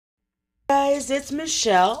Guys, it's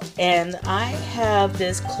Michelle, and I have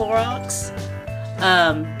this Clorox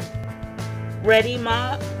Ready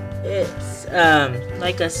Mop. It's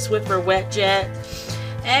like a Swiffer wet jet.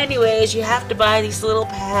 Anyways, you have to buy these little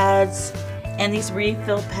pads and these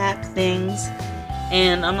refill pack things,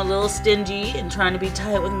 and I'm a little stingy and trying to be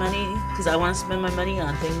tight with money because I want to spend my money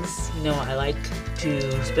on things, you know, I like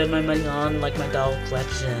to spend my money on, like my doll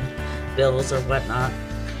collection, bills or whatnot.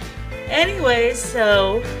 Anyways,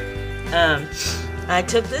 so I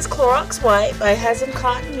took this Clorox wipe. I had some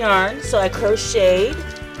cotton yarn, so I crocheted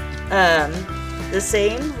the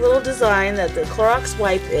same little design that the Clorox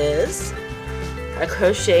wipe is. I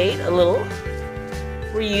crocheted a little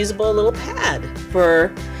reusable little pad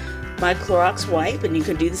for my Clorox wipe, and you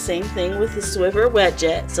can do the same thing with the Swiffer wet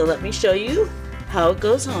jet. So let me show you how it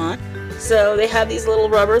goes on. So they have these little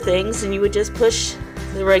rubber things, and you would just push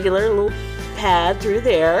the regular little pad through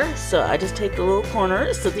there. So I just take the little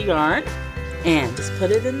corners of the yarn and just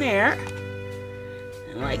put it in there,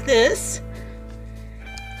 and like this,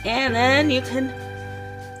 and then you can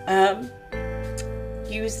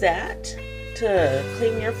use that to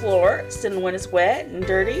clean your floors. And when it's wet and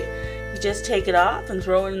dirty, you just take it off and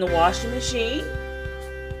throw it in the washing machine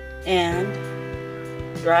and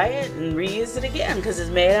dry it and reuse it again, because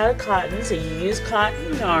it's made out of cotton, so you use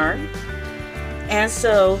cotton yarn. And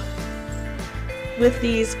so with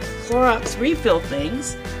these Clorox refill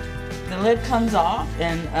things, the lid comes off,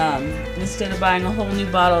 and instead of buying a whole new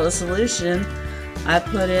bottle of solution, I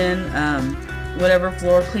put in whatever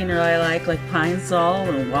floor cleaner I like Pine Sol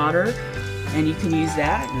and water, and you can use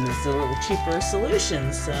that, and it's a little cheaper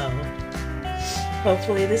solution. So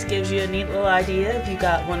hopefully this gives you a neat little idea if you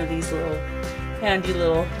got one of these little handy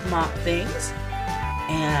little mop things,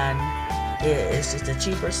 and it is just a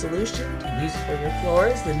cheaper solution. You can use it for your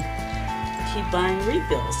floors and keep buying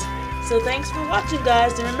refills. So thanks for watching,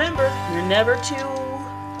 guys, and remember, you're never too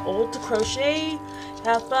old to crochet,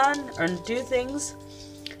 have fun, or do things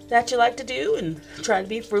that you like to do, and try to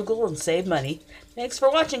be frugal and save money. Thanks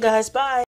for watching, guys. Bye.